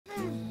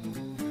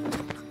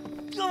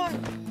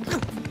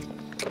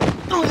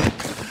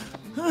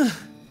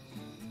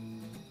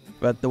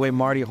But the way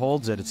Marty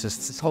holds it, it's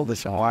just hold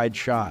this wide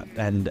shot,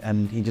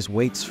 and he just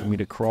waits for me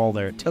to crawl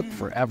there. It took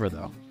forever,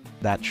 though,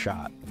 that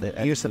shot. The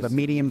use of a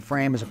medium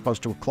frame as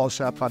opposed to a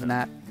close-up on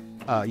that.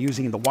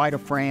 Using the wider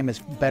frame is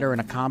better in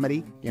a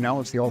comedy. You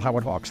know, it's the old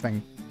Howard Hawks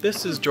thing.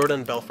 This is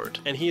Jordan Belfort,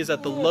 and he is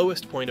at the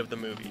lowest point of the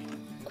movie.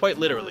 Quite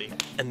literally.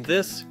 And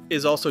this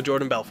is also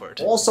Jordan Belfort.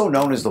 Also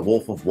known as the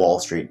Wolf of Wall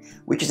Street,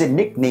 which is a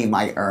nickname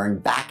I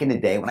earned back in the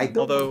day when I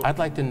built... Although, I'd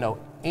like to know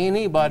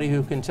anybody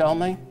who can tell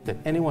me that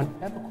anyone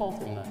ever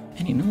called him that.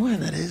 And you know where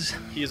that is?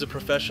 he is a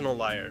professional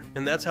liar,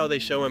 and that's how they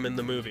show him in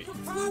the movie.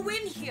 Flew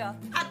in here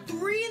at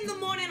 3 in the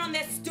morning on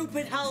their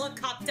stupid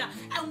helicopter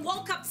and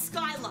woke up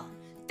Skylar.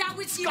 That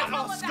was you.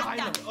 How about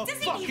that?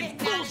 Doesn't even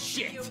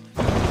bullshit.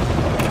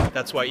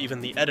 That's why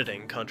even the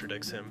editing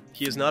contradicts him.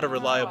 He is not a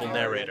reliable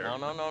narrator.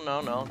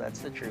 No,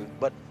 that's the truth.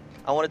 But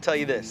I want to tell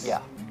you this.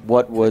 Yeah.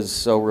 What was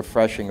so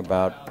refreshing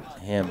about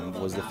him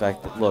was the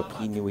fact that, look,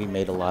 he knew he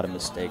made a lot of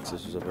mistakes.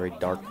 This was a very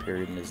dark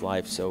period in his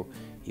life, so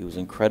he was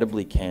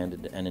incredibly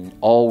candid and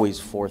always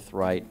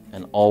forthright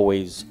and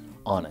always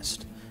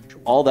honest.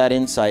 All that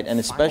insight, and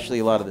especially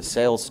a lot of the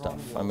sales stuff.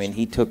 I mean,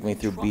 he took me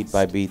through beat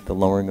by beat, the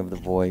lowering of the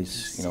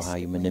voice, you know, how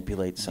you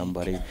manipulate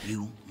somebody.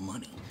 You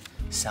money.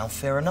 Sound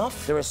fair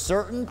enough? There are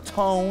certain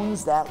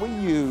tones that we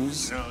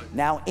use.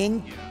 Now,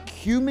 in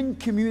human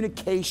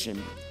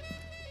communication,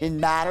 in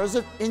matters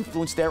of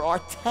influence, there are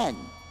 10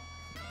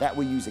 that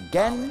we use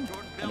again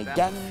and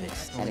again and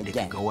They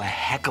again. could go a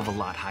heck of a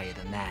lot higher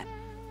than that.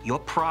 Your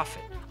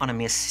profit on a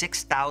mere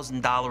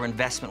 $6,000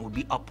 investment would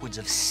be upwards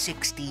of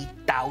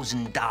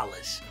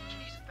 $60,000.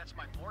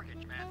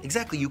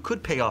 Exactly, you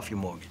could pay off your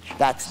mortgage.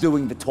 That's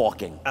doing the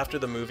talking. After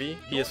the movie,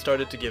 he has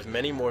started to give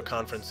many more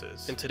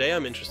conferences, and today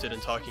I'm interested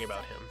in talking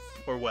about him.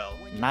 Or well,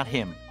 Not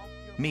him.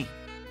 Me.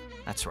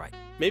 That's right.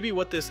 maybe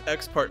what this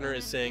ex-partner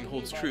is saying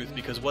holds truth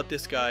because what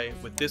this guy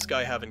with this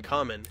guy have in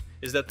common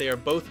is that they are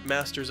both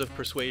masters of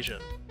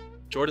persuasion.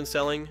 Jordan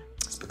selling,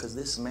 It's because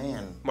this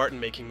man Martin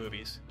making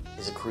movies.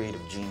 is a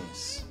creative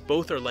genius.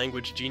 Both are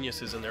language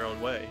geniuses in their own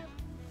way.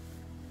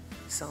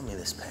 Sell me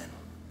this pen.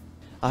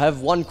 I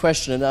have one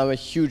question, and I'm a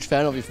huge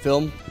fan of your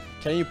film.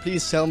 Can you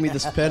please sell me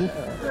this pen?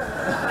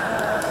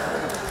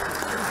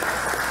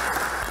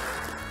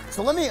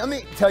 So let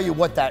me tell you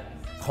what that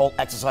whole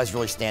exercise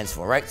really stands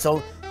for, right?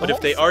 So, But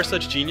if they are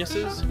such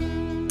geniuses,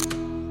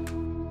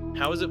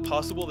 how is it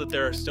possible that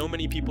there are so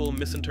many people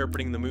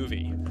misinterpreting the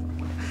movie?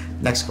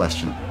 next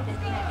question.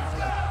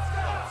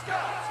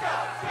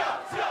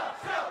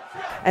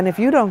 And if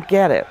you don't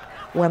get it,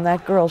 when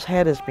that girl's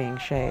head is being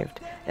shaved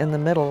in the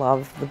middle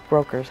of the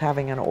brokers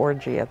having an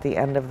orgy at the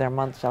end of their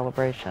month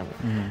celebration,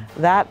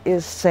 that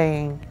is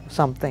saying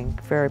something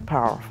very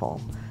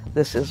powerful.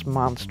 This is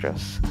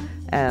monstrous.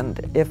 And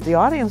if the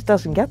audience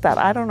doesn't get that,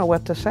 I don't know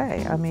what to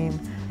say. I mean,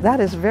 that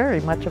is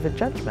very much of a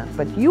judgment,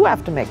 but you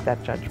have to make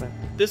that judgment.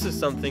 This is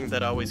something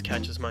that always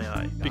catches my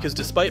eye, because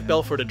despite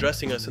Belfort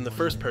addressing us in the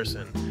first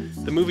person,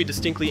 the movie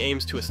distinctly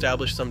aims to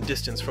establish some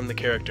distance from the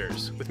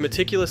characters, with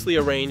meticulously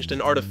arranged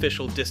and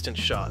artificial distance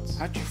shots.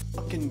 How'd you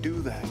fucking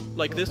do that?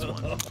 Like this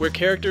one, where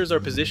characters are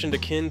positioned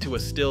akin to a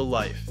still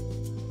life.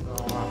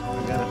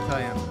 I gotta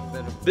tell you,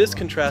 This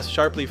contrasts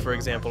sharply, for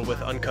example, with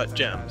Uncut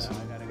Gems,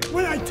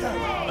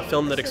 a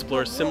film that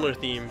explores similar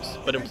themes,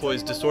 but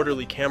employs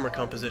disorderly camera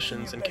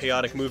compositions and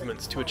chaotic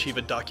movements to achieve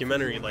a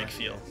documentary-like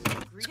feel.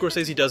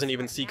 Scorsese doesn't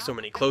even seek so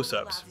many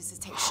close-ups.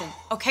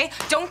 Okay?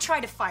 Don't try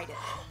to fight it.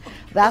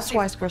 That's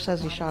why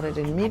Scorsese shot it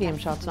in medium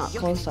shots, not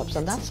close-ups,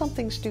 and that's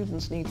something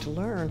students need to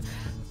learn.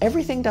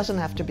 Everything doesn't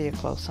have to be a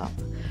close-up.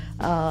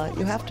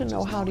 You have to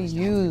know how to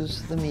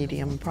use the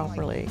medium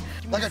properly.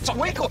 like a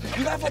twinkle.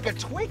 You have like a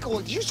twinkle.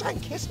 Did you try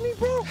and kiss me,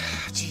 bro?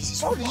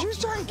 Jesus. Bro, did you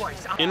try and...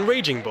 In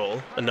Raging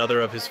Bull,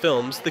 another of his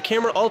films, the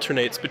camera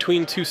alternates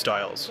between two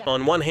styles.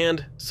 On one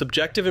hand,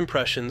 subjective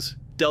impressions,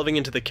 delving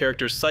into the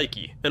character's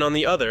psyche, and on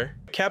the other,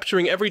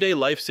 capturing everyday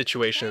life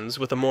situations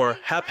with a more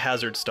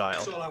haphazard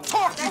style.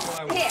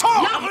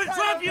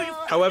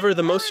 However,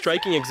 the most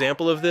striking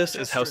example of this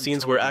is how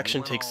scenes where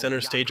action takes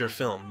center stage are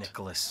filmed.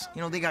 Nicholas, you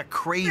know, they got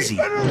crazy.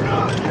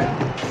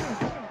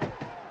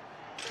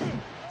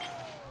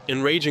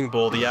 In Raging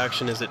Bull, the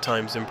action is at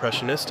times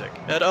impressionistic,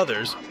 at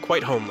others,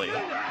 quite homely.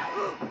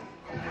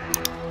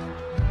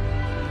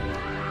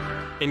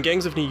 In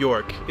Gangs of New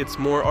York, it's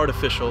more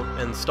artificial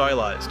and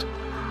stylized.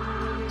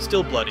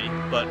 Still bloody,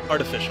 but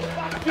artificial.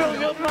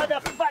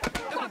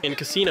 In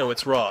Casino,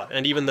 it's raw,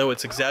 and even though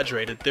it's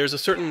exaggerated, there's a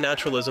certain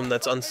naturalism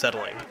that's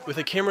unsettling, with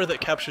a camera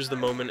that captures the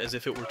moment as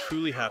if it were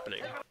truly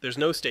happening. There's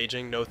no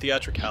staging, no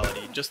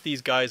theatricality, just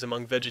these guys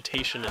among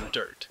vegetation and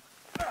dirt.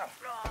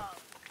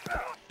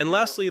 And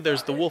lastly,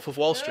 there's The Wolf of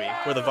Wall Street,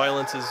 where the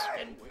violence is...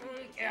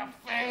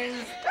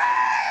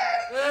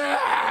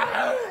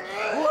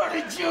 What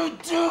did you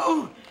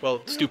do?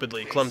 well,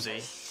 stupidly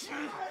clumsy.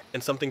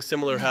 And something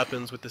similar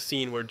happens with the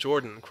scene where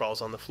Jordan crawls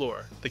on the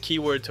floor. The key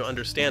word to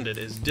understand it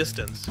is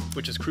distance,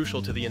 which is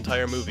crucial to the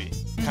entire movie.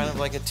 Kind of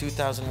like a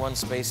 2001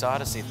 Space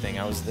Odyssey thing.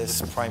 I was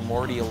this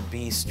primordial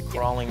beast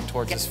crawling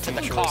towards this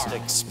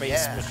futuristic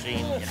space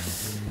machine.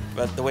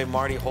 But the way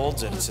Marty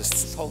holds it, it's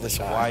just this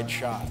wide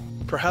shot.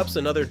 Perhaps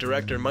another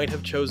director might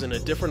have chosen a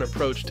different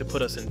approach to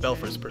put us in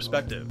Belfort's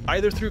perspective,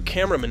 either through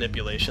camera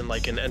manipulation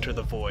like in Enter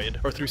the Void,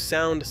 or through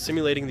sound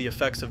simulating the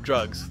effects of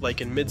drugs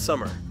like in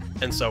Midsummer,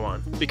 and so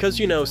on. Because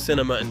you know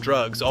cinema and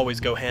drugs always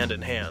go hand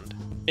in hand.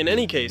 In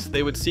any case,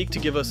 they would seek to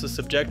give us a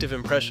subjective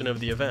impression of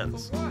the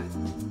events.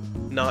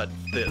 Not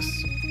this.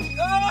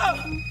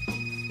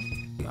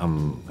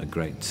 I'm a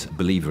great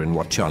believer in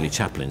what Charlie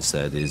Chaplin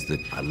said, is that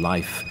a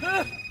life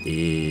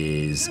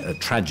is a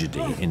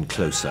tragedy in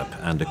close-up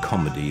and a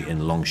comedy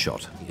in long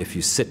shot. If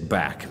you sit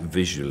back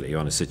visually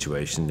on a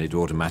situation, it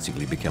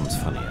automatically becomes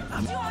funnier.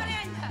 Jordan!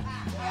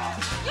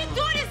 Your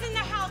daughter's in the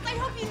house! I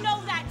hope you know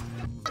that!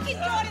 Fucking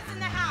daughter's in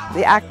the house!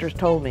 The actors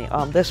told me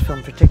on this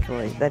film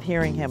particularly that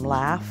hearing him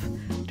laugh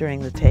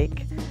during the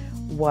take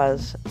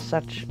was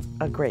such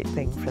a great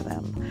thing for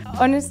them.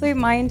 Honestly,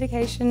 my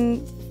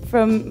indication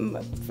from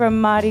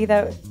Marty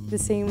that the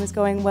scene was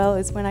going well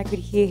is when I could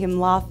hear him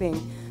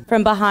laughing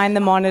from behind the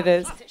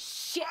monitors.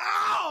 Shit!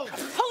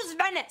 Who's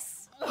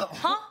Venice?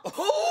 Huh?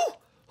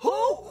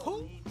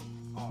 Who?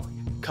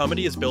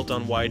 Comedy is built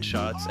on wide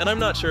shots, and I'm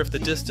not sure if the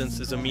distance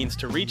is a means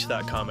to reach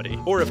that comedy,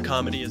 or if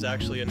comedy is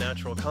actually a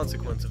natural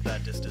consequence of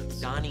that distance.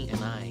 Donnie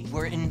and I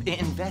were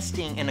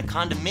investing in a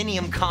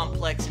condominium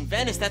complex in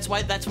Venice. That's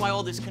why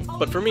all this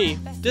But for me,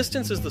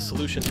 distance is the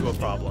solution to a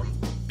problem.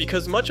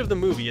 Because much of the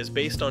movie is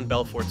based on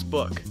Belfort's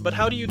book. But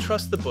how do you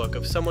trust the book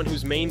of someone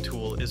whose main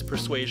tool is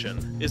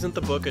persuasion? Isn't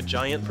the book a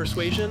giant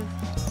persuasion?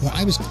 Well,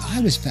 I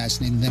was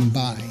fascinated then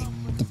by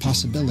the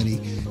possibility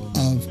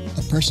of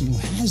a person who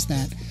has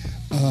that,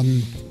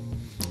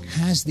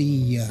 has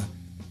the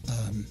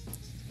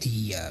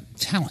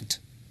talent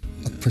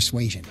of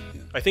persuasion.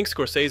 I think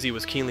Scorcese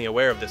was keenly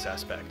aware of this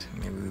aspect.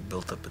 Maybe we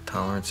built up a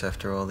tolerance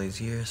after all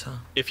these years, huh?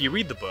 If you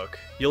read the book,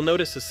 you'll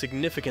notice a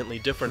significantly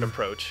different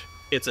approach.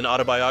 It's an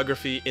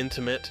autobiography,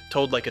 intimate,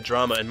 told like a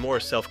drama, and more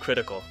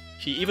self-critical.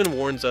 He even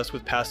warns us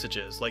with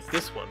passages, like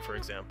this one, for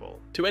example,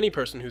 to any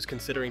person who's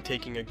considering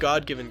taking a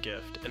God-given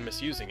gift and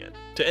misusing it,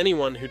 to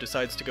anyone who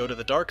decides to go to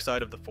the dark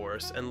side of the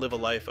Force and live a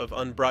life of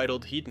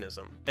unbridled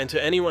hedonism, and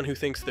to anyone who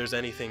thinks there's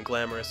anything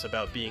glamorous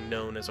about being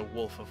known as a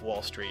wolf of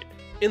Wall Street.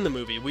 In the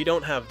movie, we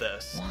don't have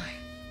this.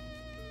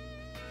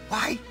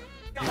 Why?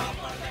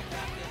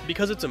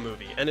 Because it's a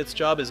movie, and its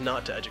job is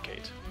not to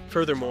educate.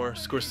 Furthermore,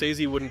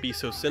 Scorsese wouldn't be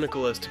so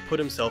cynical as to put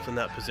himself in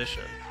that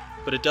position.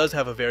 But it does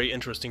have a very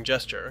interesting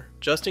gesture.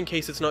 Just in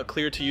case it's not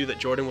clear to you that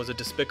Jordan was a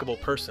despicable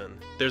person,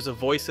 there's a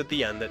voice at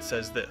the end that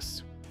says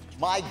this.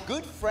 My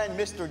good friend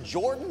Mr.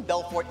 Jordan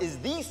Belfort is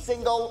the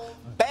single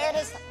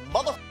baddest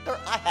motherfucker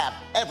I have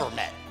ever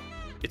met.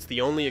 It's the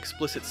only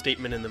explicit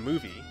statement in the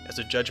movie as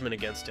a judgment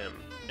against him.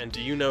 And do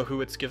you know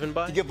who it's given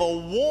by? To give a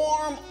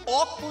warm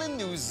Auckland,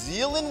 New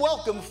Zealand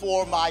welcome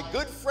for my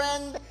good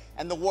friend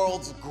and the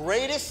world's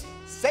greatest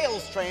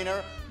sales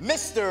trainer,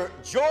 Mr.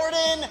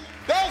 Jordan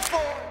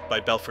Belfort!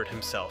 By Belfort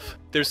himself.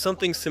 There's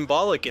something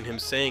symbolic in him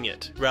saying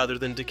it, rather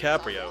than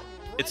DiCaprio.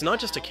 It's not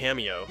just a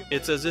cameo,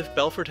 it's as if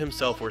Belfort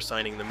himself were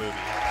signing the movie.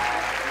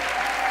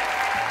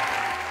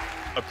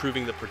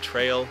 Approving the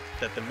portrayal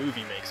that the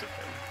movie makes of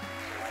him.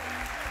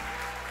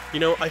 You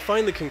know, I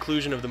find the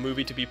conclusion of the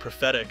movie to be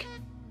prophetic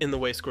in the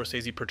way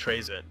Scorsese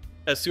portrays it.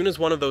 As soon as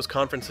one of those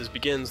conferences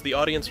begins, the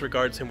audience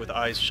regards him with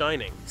eyes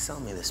shining. Sell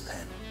me this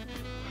pen.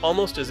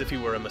 Almost as if he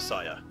were a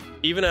messiah,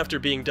 even after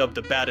being dubbed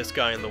the baddest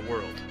guy in the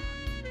world,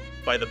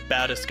 by the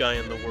baddest guy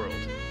in the world.